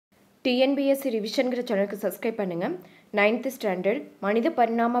Tnpsc ரிவிஷன்கிற சேனலுக்கு subscribe பண்ணுங்க. 9th standard மனித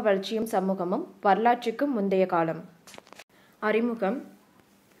பரிணாம வளர்ச்சியும் சமூகமும் வரலாற்றுக்கு முந்தைய காலம். அறிமுகம்.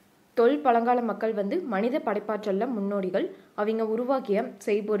 பழங்கால மக்கள் மனித படைப்பாற்றல்ல முன்னோடிகள். அவங்க உருவாக்கிய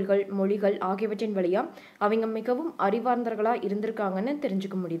செய்பொருள்கள், மொழிகள் ஆகியவற்றின் வழியா அவங்க மிகவும் அறிவார்ந்தர்களா இருந்திருக்காங்கன்னு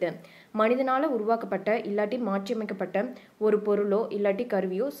தெரிஞ்சுக்க முடியுது. மனிதனால உருவாக்கப்பட்ட இல்லாட்டி மாற்றியமைக்கப்பட்ட ஒரு பொருளோ இல்லாட்டி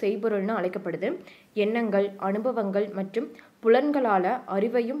கருவியோ செய்பொருள்னு அழைக்கப்படுது. எண்ணங்கள், அனுபவங்கள் மற்றும் புலன்களால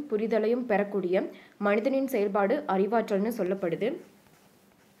அறிவையும் புரிதலையும் பெறக்கூடிய மனிதனின் செயல்பாடு அறிவாற்றல்னு சொல்லப்படுது.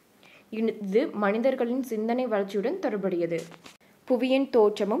 இது மனிதர்களின் சிந்தனை வளர்ச்சியுடன் தொடர்புடையது. புவியின்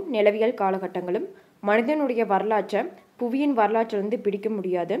தோற்றமும் நிலவியல் காலகட்டங்களும். மனிதனுடைய வரலாற்றை புவியின் வரலாற்றிலிருந்து பிடிக்க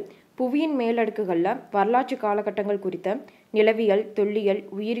முடியாது. புவியின் மேலடுக்குகளில் வரலாற்று காலகட்டங்கள் குறித்த நிலவியல், தொல்லியல்,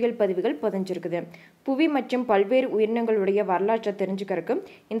 உயிரியல் பதிவுகள் புதைஞ்சிருக்குது. புவி மற்றும் பல்வேறு உயிரினங்களுடைய வரலாற்றை தெரிஞ்சுக்கிறதுக்கு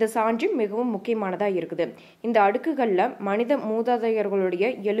இந்த சான்று மிகவும் முக்கியமானதாக இருக்குது. இந்த அடுக்குகளில் மனித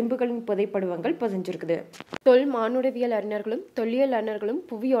மூதாதையர்களுடைய எலும்புகளின் புதைப்படுவங்கள் புதைஞ்சிருக்குது. மானுடவியல் அறிஞர்களும் தொல்லியல் அறிஞர்களும்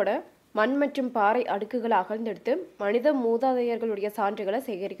புவியோட மண் மற்றும் பாறை அடுக்குகளை அகழ்ந்தெடுத்து மனித மூதாதையர்களுடைய சான்றுகளை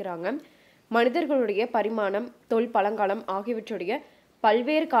சேகரிக்கிறாங்க. மனிதர்களுடைய பரிமாணம், பழங்காலம் ஆகியவற்றுடைய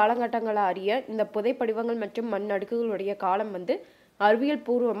பல்வேறு காலகட்டங்களை அறிய இந்த புதைப்படிவங்கள் மற்றும் மண் அடுக்குகளுடைய காலம் அறிவியல்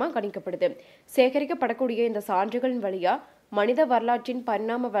பூர்வமாக கணிக்கப்படுது. சேகரிக்கப்படக்கூடிய இந்த சான்றுகளின் வழியா மனித வரலாற்றின்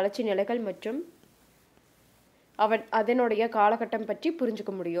பரிணாம வளர்ச்சி நிலைகள் மற்றும் அதனுடைய காலகட்டம் பற்றி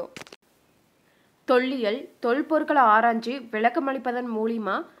புரிஞ்சுக்க முடியும். தொல்லியல் தொல்பொருட்களை ஆராய்ச்சி விளக்கமளிப்பதன்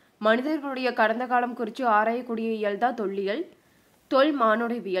மூலியமா மனிதர்களுடைய கடந்த காலம் குறித்து ஆராயக்கூடிய இயல் தான் தொல்லியல்.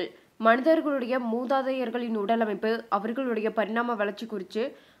 மானுடவியல் மனிதர்களுடைய மூதாதையர்களின் உடலமைப்பு, அவர்களுடைய பரிணாம வளர்ச்சி குறித்து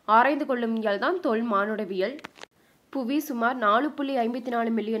ஆராய்ந்து கொள்ளும் இயல் தான் மானுடவியல். புவி சுமார்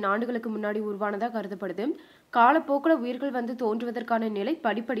 4.54 மில்லியன் ஆண்டுகளுக்கு முன்னாடி உருவானதாக கருதப்படுது. காலப்போக்கில் உயிர்கள் தோன்றுவதற்கான நிலை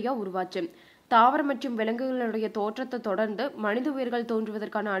படிப்படியாக உருவாச்சு. தாவர மற்றும் விலங்குகளுடைய தோற்றத்தை தொடர்ந்து மனித உயிர்கள்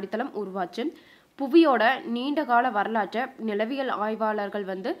தோன்றுவதற்கான அடித்தளம் உருவாச்சு. புவியோட நீண்ட கால வரலாற்றை நிலவியல் ஆய்வாளர்கள்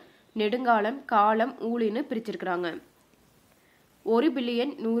நெடுங்காலம், காலம், ஊழின்னு பிரிச்சிருக்கிறாங்க. 1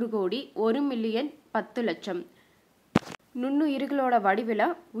 பில்லியன் 100 கோடி, 1 மில்லியன் 10 லட்சம். நுண்ணுயிர்களோட வடிவில்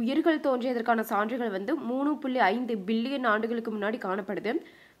உயிர்கள் தோன்றியதற்கான சான்றுகள் 3.5 பில்லியன் ஆண்டுகளுக்கு முன்னாடி காணப்படுது.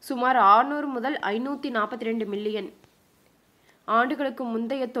 சுமார் 600 முதல் 542 மில்லியன் ஆண்டுகளுக்கு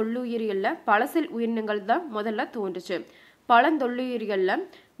முந்தைய தொல்லுயிரியல்ல பல செல் உயிரினங்கள் தான் முதல்ல தோன்றுச்சு. பழந்தொல்லுயிரியல்ல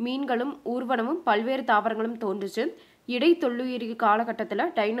மீன்களும் ஊர்வனமும் பல்வேறு தாவரங்களும் தோன்றுச்சு. இடை தொல்லுயிரி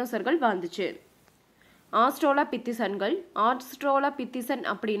காலகட்டத்தில் டைனோசர்கள் வாழ்ந்துச்சு. ஆஸ்ட்ரோலோபித்திசன்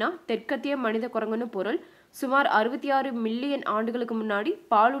அப்படின்னா தெற்கத்திய மனித குரங்குன்னு பொருள். சுமார் 66 மில்லியன் ஆண்டுகளுக்கு முன்னாடி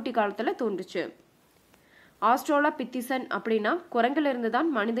பாலூட்டி காலத்தில் தோன்றுச்சு. ஆஸ்ட்ரோலோபித்திசன் அப்படின்னா குரங்கிலிருந்து தான்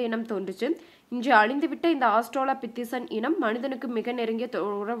மனித இனம் தோன்றுச்சு. இன்று அழிந்துவிட்ட இந்த ஆஸ்ட்ரோலோபித்திசன் இனம் மனிதனுக்கு மிக நெருங்கிய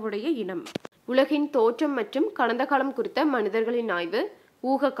உறவுடைய இனம். உலகின் தோற்றம் மற்றும் கடந்த காலம் குறித்த மனிதர்களின் ஆய்வு.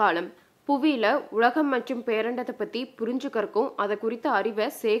 ஊக காலம். புவியில உலகம் மற்றும் பேரண்டத்தை பத்தி புரிஞ்சுக்கிறக்கும் அதை குறித்த அறிவை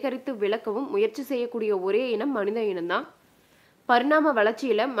சேகரித்து விளக்கவும் முயற்சி செய்யக்கூடிய ஒரே இனம் மனித இனம்தான். பரிணாம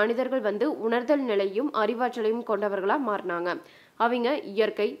வளர்ச்சியில மனிதர்கள் உணர்தல் நிலையும் அறிவாற்றலையும் கொண்டவர்களா மாறினாங்க. அவங்க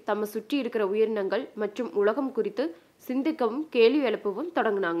இயற்கை, தம்மை சுற்றி இருக்கிற உயிரினங்கள் மற்றும் உலகம் குறித்து சிந்திக்கவும் கேள்வி எழுப்பவும்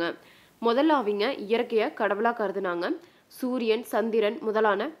தொடங்கினாங்க. முதல்ல அவங்க இயற்கையை கடவுளா கருதுனாங்க. சூரியன், சந்திரன்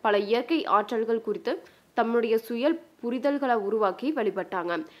முதலான பல இயற்கை ஆற்றல்கள் குறித்து தம்முடைய சுய புரிதல்களை உருவாக்கி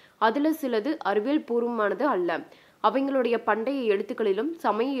வழிபட்டாங்க. அதுல சிலது அறிவியல் பூர்வமானது அல்ல. அவங்களுடைய பண்டைய எழுத்துக்களிலும்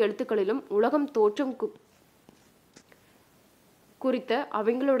சமய எழுத்துக்களிலும் உலகம் தோற்றம் குறித்த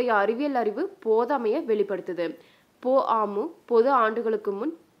அவங்களுடைய அறிவியல் அறிவு போதாமைய வெளிப்படுத்துது. பொது ஆண்டுகளுக்கு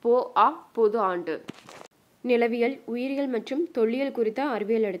முன் பொது ஆண்டு. நிலவியல், உயிரியல் மற்றும் தொல்லியல் குறித்த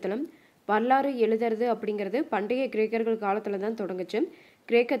அறிவியல் எடுத்தலம். வரலாறு எழுதுறது அப்படிங்கிறது பண்டைய கிரேக்கர்கள் காலத்துல தான் தொடங்குச்சு.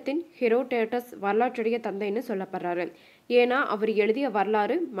 கிரேக்கத்தின் ஹெரோடோட்டஸ் வரலாற்றுடைய தந்தைன்னு சொல்லப்படுறாரு. ஏன்னா அவர் எழுதிய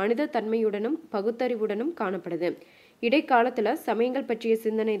வரலாறு மனித தன்மையுடனும் பகுத்தறிவுடனும் காணப்படுது. இடைக்காலத்துல சமயங்கள் பற்றிய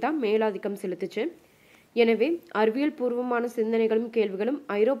சிந்தனை தான் மேலாதிக்கம் செலுத்துச்சு. எனவே அறிவியல் பூர்வமான சிந்தனைகளும் கேள்விகளும்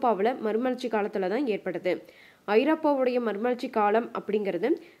ஐரோப்பாவில் மறுமலர்ச்சி காலத்துல தான் ஏற்பட்டது. ஐரோப்பாவுடைய மறுமலர்ச்சி காலம் அப்படிங்கிறது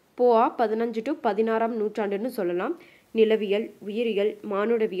 15 to 16ஆம் நூற்றாண்டுன்னு சொல்லலாம். நிலவியல், உயிரியல்,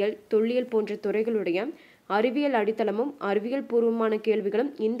 மானுடவியல், தொல்லியல் போன்ற துறைகளுடைய அறிவியல் அடித்தளமும் அறிவியல் பூர்வமான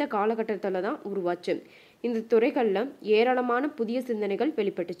கேள்விகளும் இந்த காலகட்டத்தில் தான் உருவாச்சு. இந்த துறைகளில் ஏராளமான புதிய சிந்தனைகள்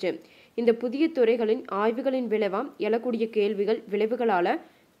வெளிப்பட்டுச்சு. இந்த புதிய துறைகளின் ஆய்வுகளின் விளைவா எழக்கூடிய கேள்விகள் விளைவுகளால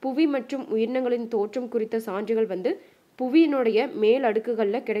புவி மற்றும் உயிரினங்களின் தோற்றம் குறித்த சான்றுகள் புவியினுடைய மேல்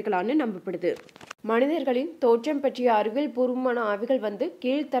அடுக்குகளில் கிடைக்கலான்னு நம்பப்படுது. மனிதர்களின் தோற்றம் பற்றிய அறிவியல் பூர்வமான ஆய்வுகள்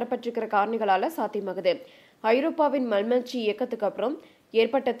கீழ்த்தரப்பட்டிருக்கிற காரணிகளால சாத்தியமாகுது. ஐரோப்பாவின் மறுமலர்ச்சி இயக்கத்துக்கு அப்புறம்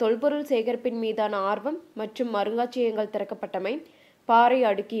ஏற்பட்ட தொல்பொருள் சேகரிப்பின் மீதான ஆர்வம் மற்றும் அருங்காட்சியகங்கள் திறக்கப்பட்டமை, பாறை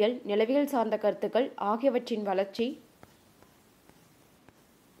அடுக்கியல், நிலவியல் சார்ந்த கருத்துக்கள் ஆகியவற்றின் வளர்ச்சி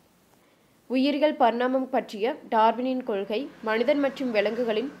உயிரியல் பரிணாமம் பற்றிய டார்வினின் கொள்கை, மனிதன் மற்றும்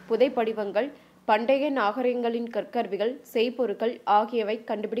விலங்குகளின் புதைப்படிவங்கள், பண்டைய நாகரிகங்களின் கற்கருவிகள், செய்பொருட்கள் ஆகியவை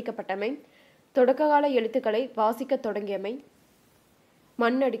கண்டுபிடிக்கப்பட்டமை, தொடக்ககால எழுத்துக்களை வாசிக்கத் தொடங்கியமை,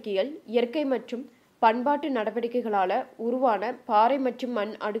 மண்ணடுக்கியல், இயற்கை மற்றும் பண்பாட்டு நடவடிக்கைகளால் உருவான பாறை மற்றும்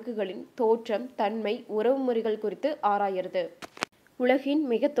மண் அடுக்குகளின் தோற்றம், தன்மை, உறவுமுறைகள் குறித்து ஆராய்கிறது. உலகின்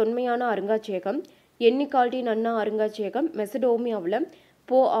மிக தொன்மையான அருங்காட்சியகம் என்னிகால்டி அண்ணா அருங்காட்சியகம் மெசடோமியாவில்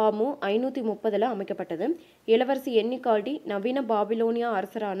போஆமு 530 அமைக்கப்பட்டது. இளவரசி என்னிகால்டி நவீன பாபிலோனியா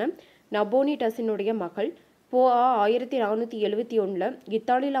அரசரான நபோனிடஸினுடைய மகள். போஆ 1471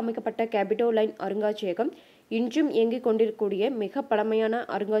 இத்தாலியில் அமைக்கப்பட்ட கேபிட்டோலைன் அருங்காட்சியகம் இன்றும் இயங்கிக் கொண்டிருக்கக்கூடிய மிக பழமையான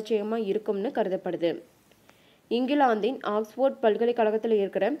அருங்காட்சியகமாக இருக்கும்னு கருதப்படுது. இங்கிலாந்தின் ஆக்ஸ்போர்ட் பல்கலைக்கழகத்தில்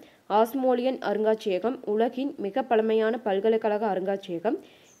இருக்கிற ஆஸ்மோலியன் அருங்காட்சியகம் உலகின் மிக பழமையான பல்கலைக்கழக அருங்காட்சியகம்.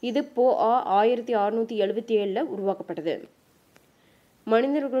 இது போஆ 1677 உருவாக்கப்பட்டது.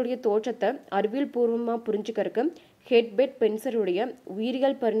 மனிதர்களுடைய தோற்றத்தை அறிவியல் பூர்வமாக புரிஞ்சுக்கிறதுக்கு ஹெட்பெட் பென்சருடைய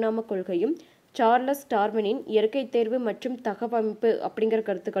உயிரியல் பரிணாம கொள்கையும், சார்லஸ் டார்வினின் இயற்கை தேர்வு மற்றும் தகவமைப்பு அப்படிங்கிற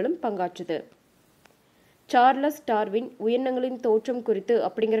கருத்துக்களும் பங்காற்றுது. சார்லஸ் டார்வின் உயிரினங்களின் தோற்றம் குறித்து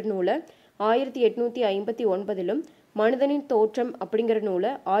அப்படிங்கிற நூலை 1859 மனிதனின் தோற்றம் அப்படிங்கிற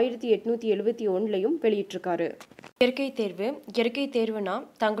நூலை 1871 வெளியிட்டிருக்காரு. இயற்கை தேர்வுனா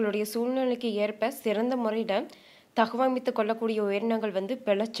தங்களுடைய சூழ்நிலைக்கு ஏற்ப சிறந்த முறையில் தகவமைத்து கொள்ளக்கூடிய உயிரினங்கள்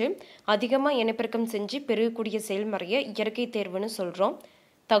பிழைச்சு அதிகமாக இனப்பெருக்கம் செஞ்சு பெருகக்கூடிய செயல்முறையை இயற்கை தேர்வுன்னு சொல்கிறோம்.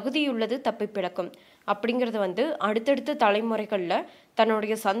 தகுதியுள்ளது தப்பி பிழக்கும் அப்படிங்கிறது அடுத்தடுத்த தலைமுறைகளில்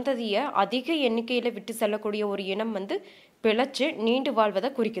தன்னுடைய சந்ததியை அதிக எண்ணிக்கையில் விட்டு செல்லக்கூடிய ஒரு இனம் பிழைச்சு நீண்டு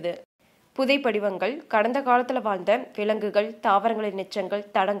வாழ்வதை குறிக்குது. புதைப்படிவங்கள் கடந்த காலத்தில் வாழ்ந்த விலங்குகள், தாவரங்களின் எச்சங்கள்,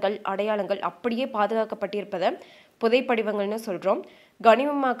 தடங்கள், அடையாளங்கள் அப்படியே பாதுகாக்கப்பட்டிருப்பதை புதைப்படிவங்கள்னு சொல்கிறோம்.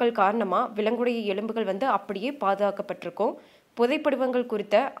 கனிமமாக்கல் காரணமாக விலங்குடைய எலும்புகள் அப்படியே பாதுகாக்கப்பட்டிருக்கும். புதைப்படிவங்கள்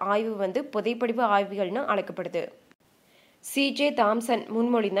குறித்த ஆய்வு புதைப்படிவ ஆய்வுகள்னு அழைக்கப்படுது. C.J. தாம்சன்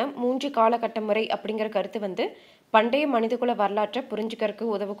முன்மொழிந்த 3 காலகட்ட முறை அப்படிங்கிற கருத்து பண்டைய மனிதகுல வரலாற்றை புரிஞ்சுக்கிறதுக்கு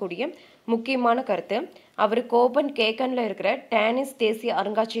உதவக்கூடிய முக்கியமான கருத்து. அவர் கோபன் கேக்கனில் இருக்கிற டேனிஸ் தேசிய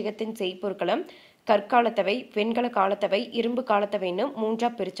அருங்காட்சியகத்தின் செய்பொருட்களை கற்காலத்தவை, வெண்கல காலத்தவை, இரும்பு காலத்தவைன்னு 3ஆ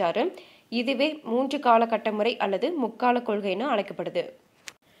பிரிச்சாரு. இதுவே 3 காலகட்ட முறை அல்லது முக்கால கொள்கைன்னு அழைக்கப்படுது.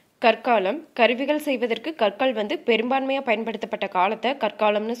 கற்காலம் கருவிகள் செய்வதற்கு கற்கள் பெரும்பான்மையாக பயன்படுத்தப்பட்ட காலத்தை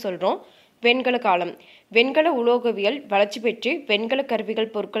கற்காலம்னு சொல்கிறோம். வெண்கல காலம் வெண்கல உலோகவியல் வளர்ச்சி பெற்று வெண்கல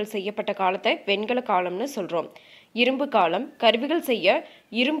கருவிகள் பொருட்கள் செய்யப்பட்ட காலத்தை வெண்கல காலம்னு சொல்கிறோம். இரும்பு காலம் கருவிகள் செய்ய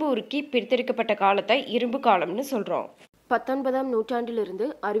இரும்பு உருக்கி பிரித்தெடுக்கப்பட்ட காலத்தை இரும்பு காலம்னு சொல்கிறோம். 19ஆம் நூற்றாண்டிலிருந்து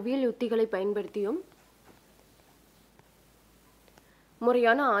அறிவியல் உத்திகளை பயன்படுத்தியும்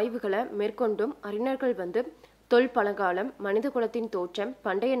முறையான ஆய்வுகளை மேற்கொண்டும் அறிஞர்கள் தொல்பழங்காலம், மனித குலத்தின் தோற்றம்,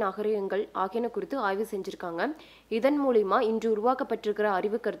 பண்டைய நாகரிகங்கள் ஆகியன குறித்து ஆய்வு செஞ்சுருக்காங்க. இதன் மூலிமா இன்று உருவாக்கப்பட்டிருக்கிற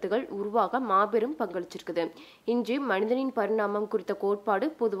அறிவு கருத்துகள் உருவாக மாபெரும் பங்களிச்சிருக்குது. இன்று மனிதனின் பரிணாமம் குறித்த கோட்பாடு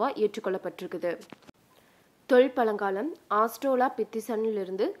பொதுவாக ஏற்றுக்கொள்ளப்பட்டிருக்குது. தொல்பழங்காலம்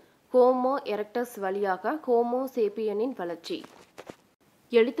ஆஸ்ட்ரோலாபித்திசனிலிருந்து ஹோமோ எரெக்டஸ் வழியாக ஹோமோ சேப்பியனின் வளர்ச்சி.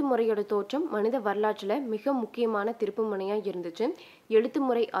 எழுத்து முறையோட தோற்றம் மனித வரலாற்றில் மிக முக்கியமான திருப்பு முனையாக இருந்துச்சு. எழுத்து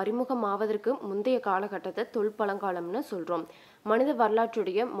முறை அறிமுகமாவதற்கு முந்தைய காலகட்டத்தை தொல்பழங்காலம்னு சொல்கிறோம். மனித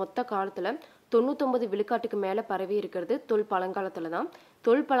வரலாற்றுடைய மொத்த காலத்தில் 99 விழுக்காட்டுக்கு மேலே பரவி இருக்கிறது தொல்பழங்காலத்தில் தான்.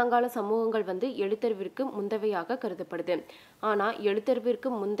 தொல்பழங்கால சமூகங்கள் எழுத்தறிவிற்கு முந்தையவையாக கருதப்படுது. ஆனால் எழுத்தறிவிற்கு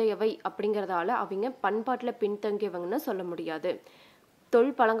முந்தையவை அப்படிங்கிறதால அவங்க பண்பாட்டில் பின்தங்கியவங்கன்னு சொல்ல முடியாது.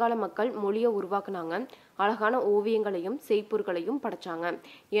 தொல்பழங்கால மக்கள் மொழியை உருவாக்குனாங்க, அழகான ஓவியங்களையும் செய்பொருட்களையும் படைச்சாங்க.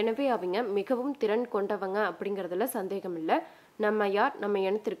 எனவே அவங்க மிகவும் திறன் கொண்டவங்க அப்படிங்கிறதுல சந்தேகம் இல்லை. நம்ம யார், நம்ம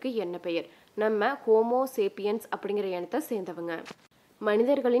இனத்திற்கு என்ன பெயர்? நம்ம ஹோமோ சேப்பியன்ஸ் அப்படிங்கிற இனத்தை சேர்ந்தவங்க.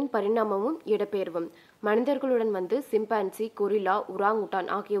 மனிதர்களின் பரிணாமமும் இடப்பெயர்வும். மனிதர்களுடன் சிம்பான்சி, கொரில்லா, உராங்குட்டான்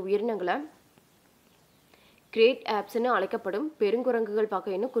ஆகிய உயிரினங்களை கிரேட் ஆப்ஸ்ன்னு அழைக்கப்படும் பெருங்குரங்குகள்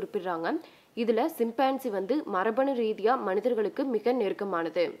வகைன்னு குறிப்பிடுறாங்க. இதில் சிம்பான்சி மரபணு ரீதியாக மனிதர்களுக்கு மிக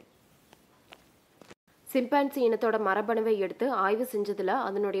நெருக்கமானது. சிம்பான்சி இனத்தோட மரபணுவை எடுத்து ஆய்வு செஞ்சதில்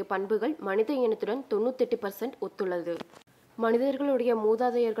அதனுடைய பண்புகள் மனித இனத்துடன் 98% ஒத்துள்ளது. மனிதர்களுடைய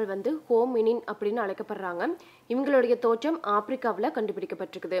மூதாதையர்கள் ஹோமினின் அப்படின்னு அழைக்கப்படுறாங்க. இவங்களுடைய தோற்றம் ஆப்பிரிக்காவில்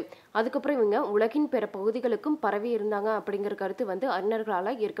கண்டுபிடிக்கப்பட்டிருக்குது. அதுக்கப்புறம் இவங்க உலகின் பிற பகுதிகளுக்கும் பரவி இருந்தாங்க அப்படிங்கிற கருத்து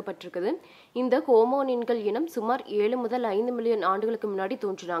அறிஞர்களால் ஏற்கப்பட்டிருக்குது. இந்த ஹோமோனின்கள் இனம் சுமார் 7 முதல் 5 மில்லியன் ஆண்டுகளுக்கு முன்னாடி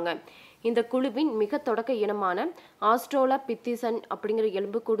தோன்றினாங்க. இந்த குழுவின் மிக தொடக்க இனமான ஆஸ்ட்ரோலாபித்திசன் அப்படிங்கிற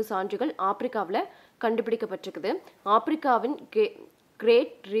எலும்புக்கூடு சான்றுகள் ஆப்பிரிக்காவில் கண்டுபிடிக்கப்பட்டிருக்குது. ஆப்பிரிக்காவின்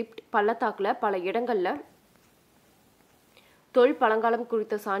கிரேட் ரிஃப்ட் பள்ளத்தாக்கில் பல இடங்களில் தொல்பழங்காலம்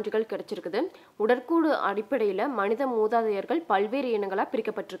குறித்த சான்றுகள் கிடைச்சிருக்குது. உடற்கூடு அடிப்படையில் மனித மூதாதையர்கள் பல்வேறு இனங்களாக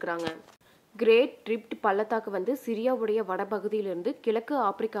பிரிக்கப்பட்டிருக்கிறாங்க. கிரேட் ரிஃப்ட் பள்ளத்தாக்கு சிரியாவுடைய வடபகுதியிலிருந்து கிழக்கு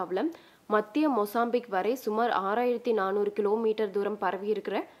ஆப்பிரிக்காவில் மத்திய மொசாம்பிக் வரை சுமார் 6400 கிலோமீட்டர் தூரம் பரவி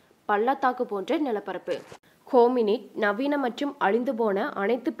இருக்கிற பள்ளத்தாக்கு போன்ற நிலப்பரப்பு. ஹோமினிட் நவீன மற்றும் அழிந்து போன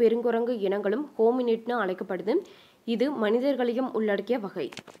அனைத்து பெருங்குரங்கு இனங்களும் ஹோமினிட்னு அழைக்கப்படுது. இது மனிதர்களையும் உள்ளடக்கிய வகை.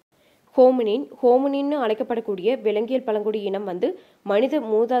 ஹோமினின்னு அழைக்கப்படக்கூடிய விலங்கியல் பழங்குடி இனம் மனித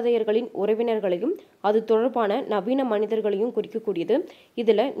மூதாதையர்களின் உறவினர்களையும் அது தொடர்பான நவீன மனிதர்களையும் குறிக்கக்கூடியது.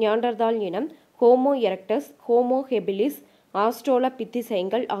 இதில் நியாண்டர்தால் இனம், ஹோமோ எரெக்டஸ், ஹோமோ ஹெபிலிஸ்,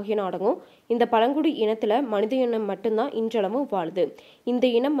 ஆஸ்ட்ரோலோபித்திசைன்கள் ஆகியன அடங்கும். இந்த பழங்குடி இனத்தில் மனித இனம் மட்டும்தான் இன்றளவும் வாழுது. இந்த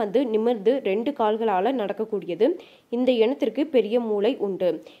இனம் நிமிர்ந்து 2 கால்களால் நடக்கக்கூடியது. இந்த இனத்திற்கு பெரிய மூளை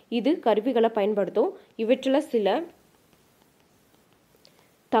உண்டு. இது கருவிகளை பயன்படுத்தும். இவற்றில் சில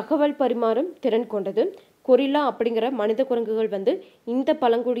தகவல் பரிமாறும் திறன் கொண்டது. கொரில்லா அப்படிங்கிற மனித குரங்குகள் இந்த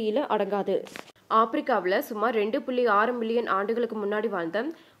பழங்குடியில் அடங்காது. ஆப்பிரிக்காவில் சுமார் 2.6 மில்லியன் ஆண்டுகளுக்கு முன்னாடி வாழ்ந்த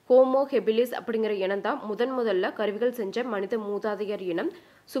ஹோமோ ஹெபிலிஸ் அப்படிங்கிற இனம் தான் முதல்ல கருவிகள் செஞ்ச மனித மூதாதையர் இனம்.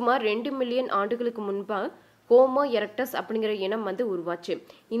 சுமார் 2 மில்லியன் ஆண்டுகளுக்கு முன்பாக ஹோமோ எரெக்டஸ் அப்படிங்கிற இனம் உருவாச்சு.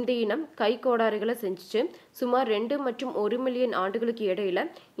 இந்த இனம் கை கோடாரிகளை செஞ்சுச்சு. சுமார் 2 மற்றும் 1 மில்லியன் ஆண்டுகளுக்கு இடையில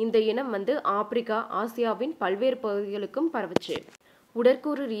இந்த இனம் ஆப்பிரிக்கா, ஆசியாவின் பல்வேறு பகுதிகளுக்கும் பரவுச்சு.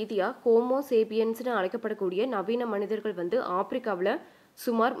 உடற்கூறு ரீதியாக ஹோமோ சேபியன்ஸ்னு அழைக்கப்படக்கூடிய நவீன மனிதர்கள் ஆப்பிரிக்காவில்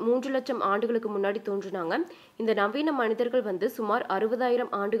சுமார் 3 லட்சம் ஆண்டுகளுக்கு முன்னாடி தோன்றினாங்க. இந்த நவீன மனிதர்கள் சுமார் 60,000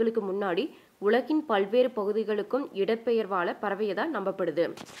 ஆண்டுகளுக்கு முன்னாடி உலகின் பல்வேறு பகுதிகளுக்கும் இடப்பெயர்வால பரவியதா நம்பப்படுது.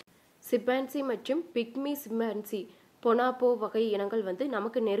 சிம்பான்சி மற்றும் பிக்மி சிம்பான்சி, பொனாபோ வகை இனங்கள்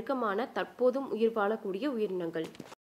நமக்கு நெருக்கமான தற்போதும் உயிர் வாழக்கூடிய உயிரினங்கள்.